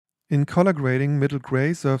In color grading, middle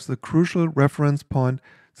gray serves a crucial reference point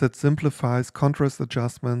that simplifies contrast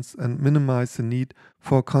adjustments and minimizes the need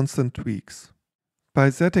for constant tweaks. By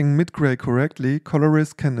setting mid-gray correctly,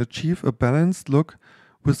 Colorist can achieve a balanced look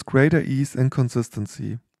with greater ease and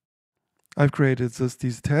consistency. I've created this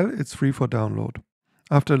DCTL, it's free for download.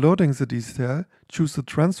 After loading the DCTL, choose the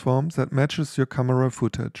transform that matches your camera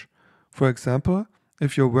footage. For example,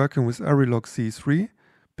 if you're working with Arri-Log C3,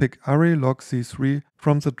 pick Arri-Log C3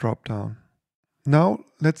 from the drop-down. Now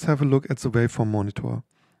let's have a look at the waveform monitor.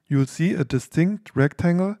 You'll see a distinct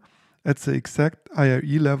rectangle at the exact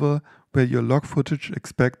IRE level where your log footage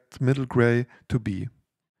expects middle gray to be.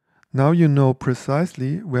 Now you know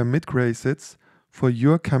precisely where mid-gray sits for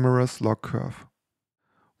your camera's log curve.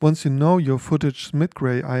 Once you know your footage's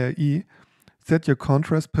mid-gray IRE, set your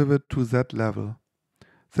contrast pivot to that level.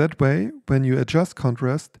 That way, when you adjust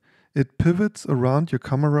contrast, it pivots around your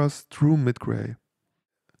camera's true mid-gray.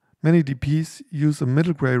 Many DPs use a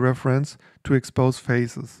middle gray reference to expose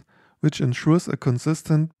faces, which ensures a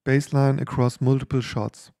consistent baseline across multiple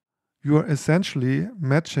shots. You are essentially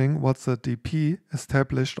matching what the DP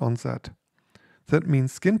established on set. That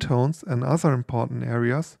means skin tones and other important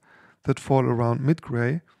areas that fall around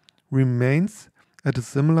mid-gray remains at a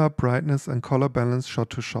similar brightness and color balance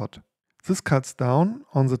shot to shot. This cuts down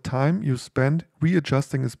on the time you spend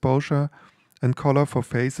readjusting exposure and color for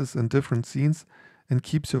faces in different scenes and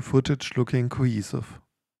keeps your footage looking cohesive.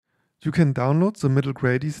 You can download the Middle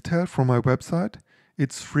Gray DCTL from my website.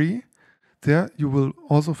 It's free. There you will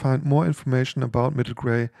also find more information about middle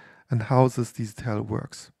gray and how this DCTL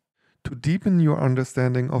works. To deepen your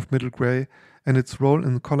understanding of middle gray and its role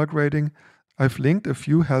in color grading, I've linked a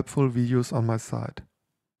few helpful videos on my site.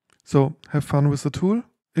 So have fun with the tool.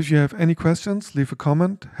 If you have any questions, leave a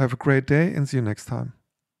comment. Have a great day and see you next time.